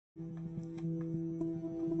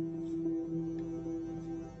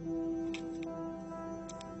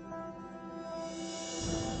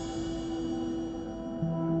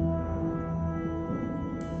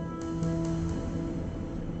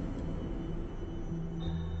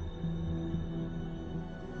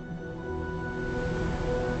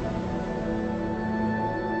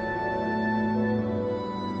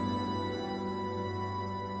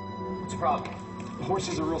problem? The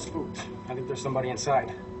horses are real spooked. I think there's somebody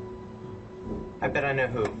inside. I bet I know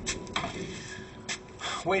who.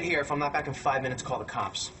 Wait here. If I'm not back in 5 minutes, call the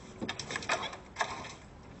cops.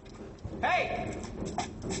 Hey!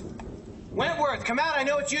 Wentworth, come out. I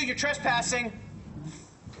know it's you. You're trespassing.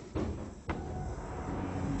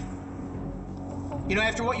 You know,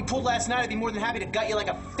 after what you pulled last night, I'd be more than happy to gut you like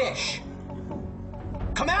a fish.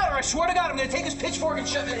 Come out, or I swear to God, I'm gonna take this pitchfork and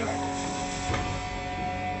shove it in here.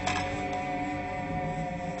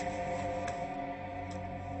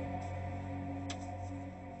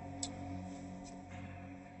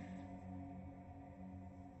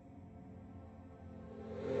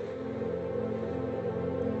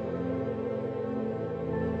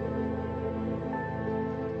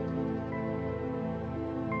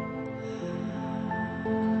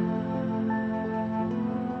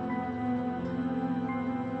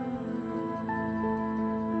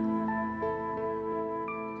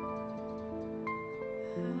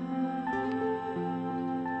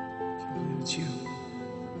 It's you.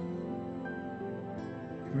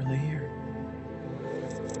 You're really here.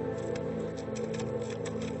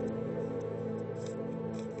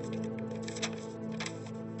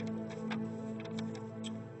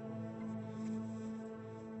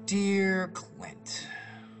 Dear Clint,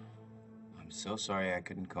 I'm so sorry I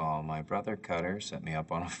couldn't call. My brother Cutter set me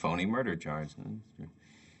up on a phony murder charge.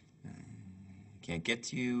 Can't get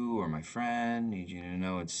to you or my friend. Need you to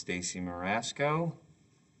know it's Stacy Marasco.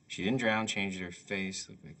 She didn't drown, changed her face,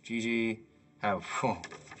 looked like Gigi. How,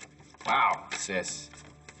 wow, sis.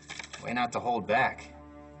 Way not to hold back.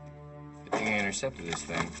 Good thing I intercepted this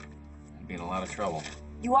thing. I'd be in a lot of trouble.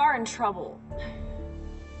 You are in trouble.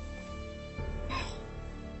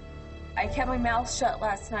 I kept my mouth shut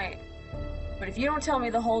last night. But if you don't tell me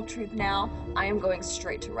the whole truth now, I am going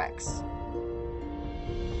straight to Rex.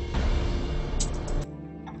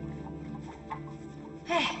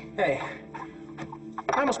 Hey. Hey.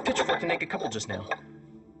 I almost pitchforked a naked couple just now.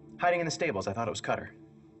 Hiding in the stables. I thought it was Cutter.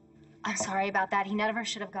 I'm sorry about that. He never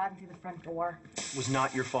should have gotten through the front door. It was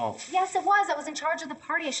not your fault. Yes, it was. I was in charge of the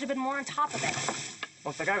party. I should have been more on top of it.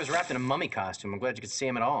 Well, if the guy was wrapped in a mummy costume, I'm glad you could see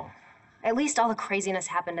him at all. At least all the craziness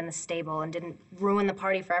happened in the stable and didn't ruin the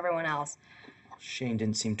party for everyone else. Shane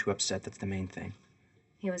didn't seem too upset. That's the main thing.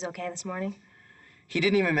 He was okay this morning? He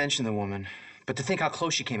didn't even mention the woman. But to think how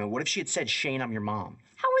close she came in, what if she had said, Shane, I'm your mom?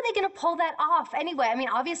 How were they gonna pull that off? Anyway, I mean,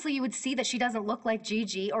 obviously you would see that she doesn't look like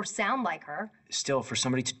Gigi or sound like her. Still, for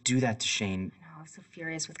somebody to do that to Shane... I was so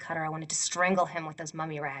furious with Cutter, I wanted to strangle him with those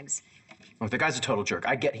mummy rags. Well, if the guy's a total jerk,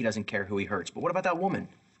 I get he doesn't care who he hurts, but what about that woman?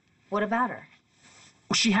 What about her?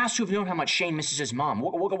 Well, she has to have known how much Shane misses his mom.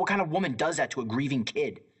 What kind of woman does that to a grieving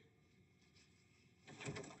kid?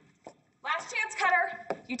 Last chance,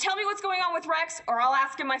 Cutter. You tell me what's going on with Rex, or I'll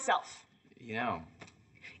ask him myself. You know,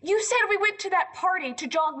 You said we went to that party to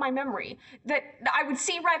jog my memory. That I would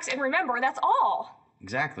see Rex and remember, that's all.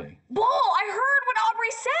 exactly. Bull! I heard what Aubrey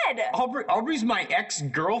said! Aubrey's my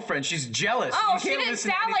ex-girlfriend. She's jealous. Oh, You she can't didn't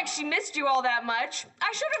listen to sound me. like she missed you all that much.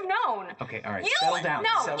 I should have known. Okay, all right, You, settle down.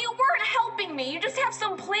 no, you weren't helping me. You just have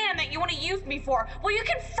some plan that you want to use me for. Well, you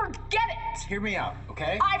can forget it. Hear me out,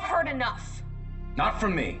 okay? I've heard enough. Not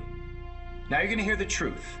from me. Now you're gonna hear the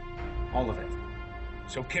truth. All of it.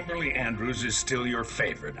 So Kimberly Andrews is still your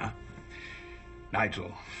favorite, huh?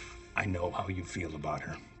 Nigel, I know how you feel about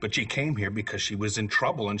her, but she came here because she was in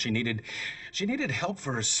trouble and she needed help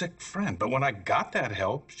for her sick friend. But when I got that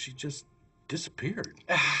help, she just disappeared.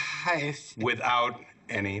 Without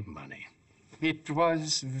any money. It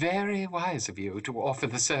was very wise of you to offer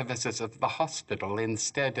the services of the hospital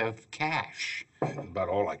instead of cash. About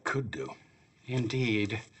all I could do.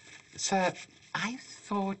 Indeed. Sir, I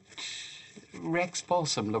thought Rex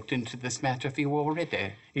Balsam looked into this matter for you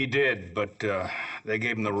already. He did, but they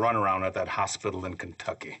gave him the runaround at that hospital in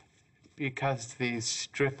Kentucky. Because the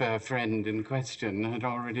stripper friend in question had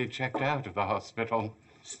already checked out of the hospital.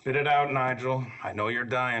 Spit it out, Nigel. I know you're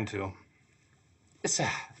dying to. Sir,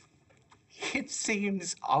 it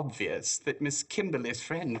seems obvious that Miss Kimberly's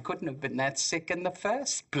friend couldn't have been that sick in the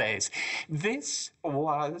first place. This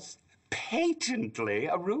was patently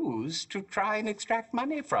a ruse to try and extract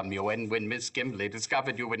money from you. And when Miss Kimberly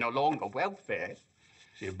discovered you were no longer well-fed...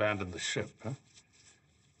 She abandoned the ship, huh?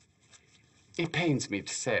 It pains me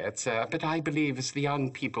to say it, sir, but I believe, as the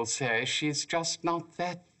young people say, she's just not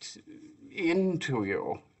that into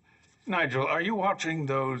you. Nigel, are you watching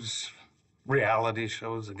those reality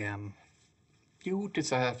shows again? You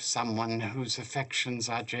deserve someone whose affections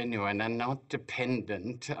are genuine and not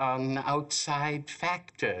dependent on outside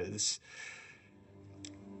factors.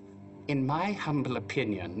 In my humble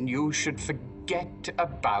opinion, you should forget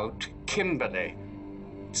about Kimberly.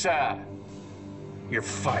 Sir, you're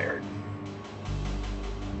fired.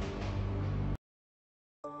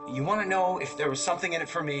 You want to know if there was something in it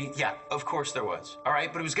for me? Yeah, of course there was. All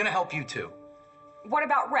right, but it was going to help you too. What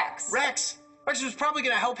about Rex? Rex was probably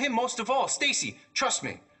going to help him most of all. Stacy, trust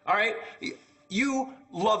me. All right, you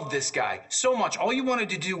loved this guy so much. All you wanted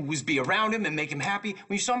to do was be around him and make him happy.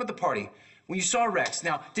 When you saw him at the party, when you saw Rex,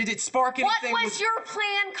 now did it spark anything? What was your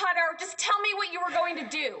plan, Cutter? Just tell me what you were going to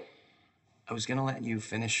do. I was going to let you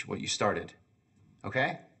finish what you started.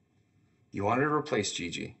 Okay? You wanted to replace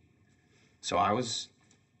Gigi, so I was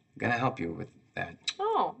gonna help you with that.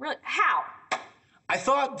 Oh, really? How? I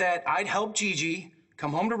thought that I'd help Gigi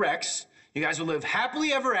come home to Rex. You guys would live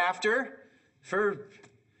happily ever after for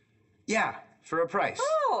a price.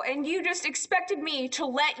 Oh, and you just expected me to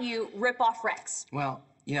let you rip off Rex. Well,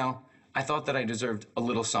 you know, I thought that I deserved a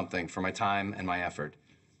little something for my time and my effort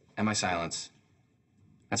and my silence.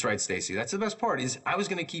 That's right, Stacy. That's the best part, is I was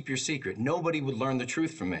gonna keep your secret. Nobody would learn the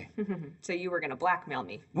truth from me. So you were gonna blackmail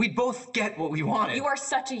me. We'd both get what we wanted. You are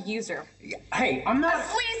such a user. Hey, I'm not A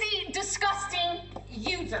sleazy, disgusting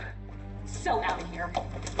user. So out of here.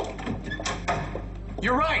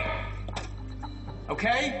 You're right.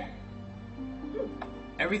 Okay?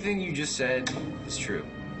 Everything you just said is true.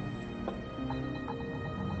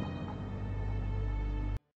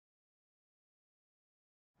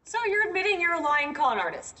 So you're admitting you're a lying con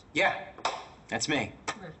artist? Yeah, that's me.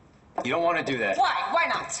 You don't want to do that. Why? Why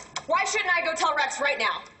not? Why shouldn't I go tell Rex right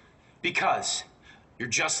now? Because you're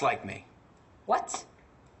just like me. What?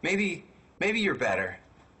 Maybe you're better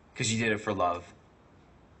because you did it for love.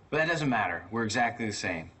 But that doesn't matter. We're exactly the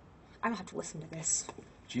same. I don't have to listen to this.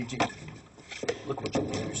 Gigi, look what you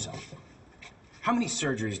did yourself. How many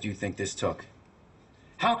surgeries do you think this took?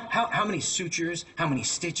 How many sutures? How many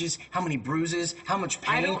stitches? How many bruises? How much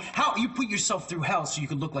pain? How you put yourself through hell so you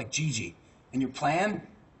could look like Gigi? And your plan?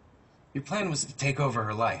 Your plan was to take over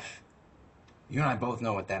her life. You and I both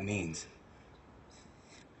know what that means.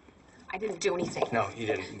 I didn't do anything. No, you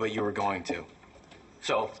didn't, but you were going to.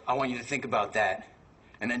 So I want you to think about that,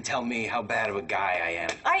 and then tell me how bad of a guy I am.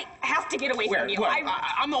 I have to get away from you.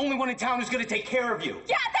 I'm the only one in town who's gonna take care of you.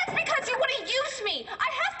 Yeah, that's because you want to use me. I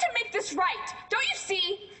have to make this right. Don't you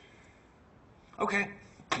see? Okay,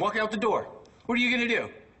 walk out the door. What are you gonna do?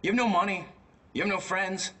 You have no money. You have no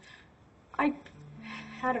friends. I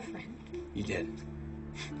had a friend. You did.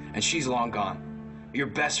 And she's long gone. Your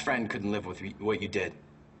best friend couldn't live with what you did.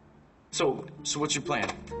 So what's your plan?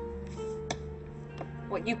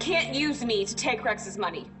 Well, you can't use me to take Rex's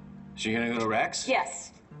money. So you're gonna go to Rex?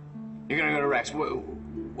 Yes. You're gonna go to Rex.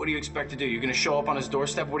 What do you expect to do? You're gonna show up on his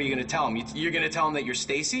doorstep? What are you gonna tell him? You're gonna tell him that you're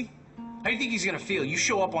Stacy? How do you think he's gonna feel? You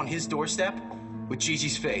show up on his doorstep with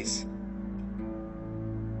Gigi's face.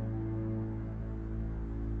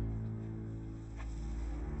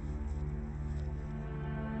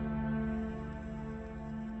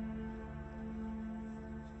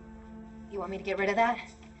 You want me to get rid of that?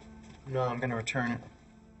 No, I'm gonna return it.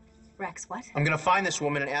 Rex, what? I'm gonna find this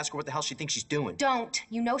woman and ask her what the hell she thinks she's doing. Don't.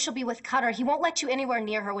 You know she'll be with Cutter. He won't let you anywhere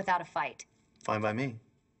near her without a fight. Fine by me.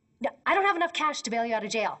 No, I don't have enough cash to bail you out of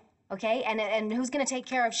jail, okay? And who's gonna take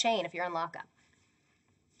care of Shane if you're in lockup?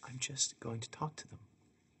 I'm just going to talk to them.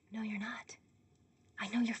 No, you're not. I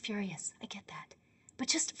know you're furious. I get that. But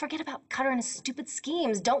just forget about Cutter and his stupid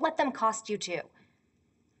schemes. Don't let them cost you too.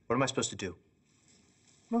 What am I supposed to do?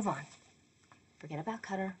 Move on. Forget about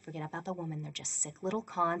Cutter. Forget about the woman. They're just sick little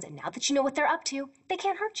cons. And now that you know what they're up to, they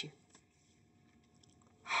can't hurt you.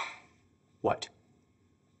 What?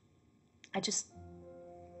 I just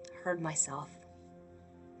heard myself.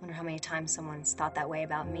 Wonder how many times someone's thought that way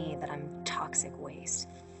about me, that I'm toxic waste.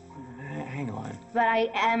 Hang on. But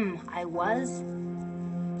I was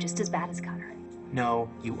just as bad as Cutter. No,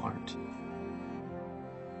 you aren't.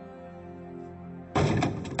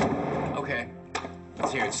 Okay,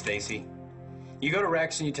 let's hear it, Stacy. You go to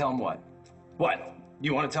Rex and you tell him what? What?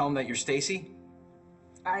 You want to tell him that you're Stacy?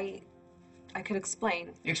 I could explain.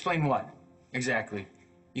 Explain what? Exactly.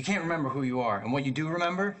 You can't remember who you are, and what you do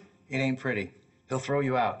remember, it ain't pretty. He'll throw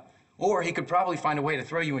you out. Or he could probably find a way to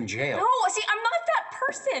throw you in jail. No, see, I'm not that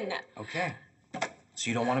person. Okay. So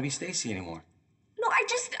you don't want to be Stacy anymore. No, I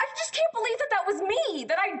just can't believe that that was me,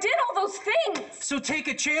 that I did all those things. So take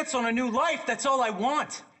a chance on a new life. That's all I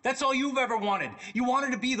want. That's all you've ever wanted. You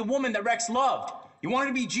wanted to be the woman that Rex loved. You wanted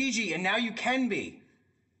to be Gigi, and now you can be.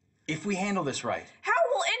 If we handle this right. How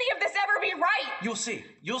will any of this ever be right? You'll see.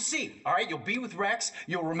 You'll see. All right? You'll be with Rex.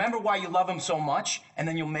 You'll remember why you love him so much, and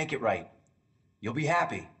then you'll make it right. You'll be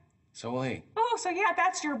happy. So will he. Oh, so yeah,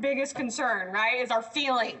 that's your biggest concern, right? Is our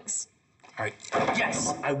feelings. All right.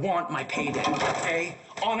 Yes, I want my payday, okay?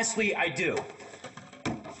 Honestly, I do.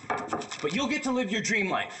 But you'll get to live your dream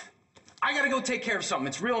life. I gotta go take care of something.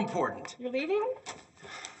 It's real important. You're leaving?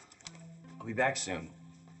 I'll be back soon.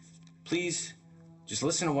 Please, just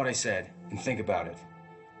listen to what I said and think about it,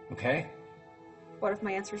 okay? What if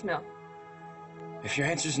my answer's no? If your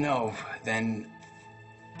answer's no, then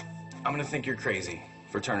I'm gonna think you're crazy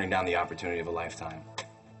for turning down the opportunity of a lifetime.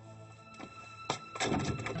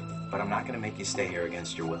 But I'm not gonna make you stay here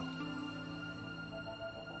against your will.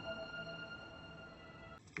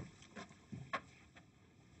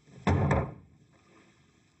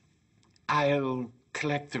 I'll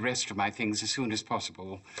collect the rest of my things as soon as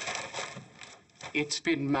possible. It's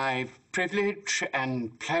been my privilege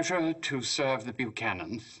and pleasure to serve the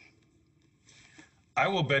Buchanans. I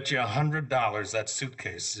will bet you $100 that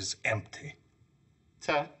suitcase is empty.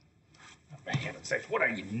 Sir? For heaven's sake, what are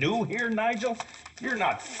you, new here, Nigel? You're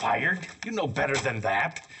not fired. You know better than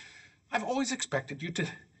that. I've always expected you to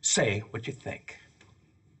say what you think.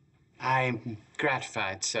 I'm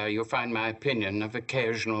gratified, sir. You'll find my opinion of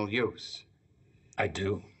occasional use. I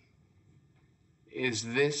do. Is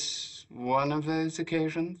this one of those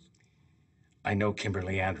occasions? I know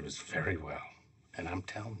Kimberly Andrews very well, and I'm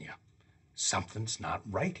telling you, something's not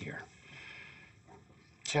right here.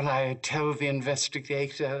 Shall I tell the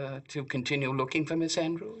investigator to continue looking for Miss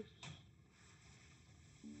Andrews?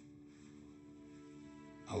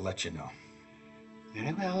 I'll let you know.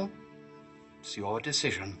 Very well. It's your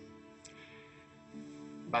decision.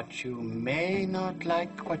 But you may not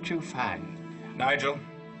like what you find. Nigel,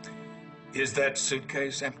 is that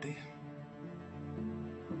suitcase empty?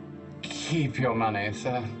 Keep your money,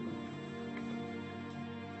 sir.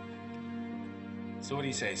 So what do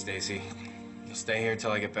you say, Stacy? You'll stay here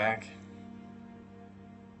till I get back?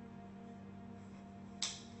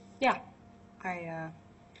 Yeah. I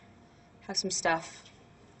have some stuff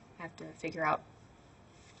I have to figure out.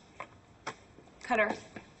 Cutter.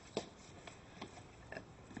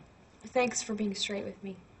 Thanks for being straight with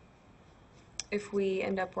me. If we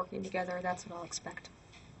end up working together, that's what I'll expect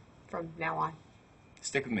from now on.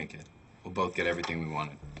 Stick with me, kid. We'll both get everything we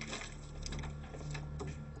wanted.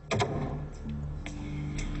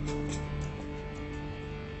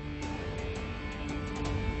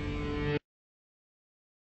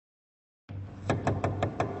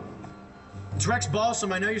 It's Rex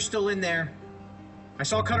Balsam. I know you're still in there. I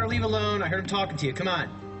saw Cutter leave alone. I heard him talking to you. Come on.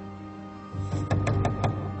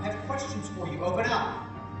 I have questions for you. Open up.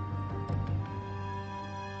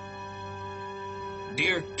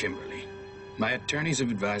 Dear Kimberly, my attorneys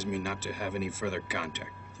have advised me not to have any further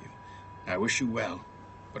contact with you. I wish you well,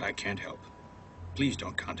 but I can't help. Please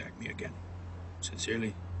don't contact me again.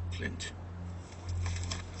 Sincerely, Clint.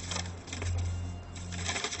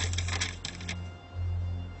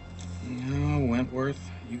 No, Wentworth,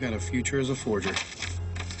 you got a future as a forger.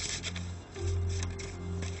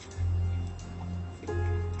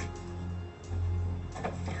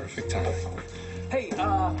 Perfect timing. Hey,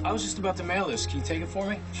 I was just about to mail this. Can you take it for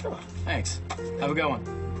me? Sure. Thanks. Have a good one.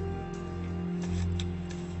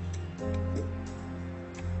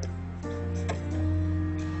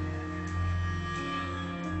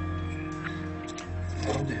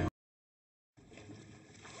 Will do.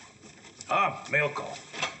 Mail call.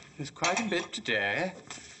 There's quite a bit today.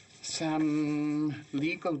 Some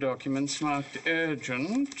legal documents marked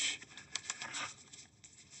urgent.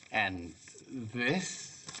 And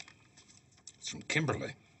this? It's from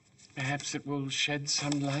Kimberly. Perhaps it will shed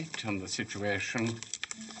some light on the situation.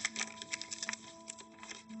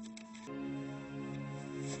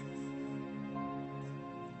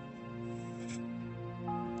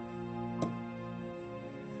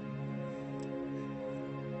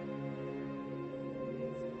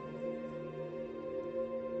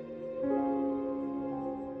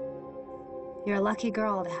 You're a lucky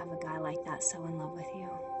girl to have a guy like that so in love with you.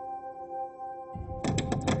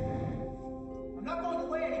 I'm not going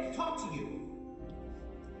away. I need to talk to you.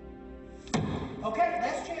 Okay,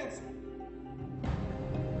 last chance.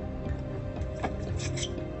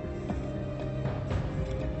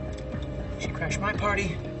 She crashed my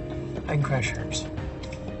party. I can crash hers.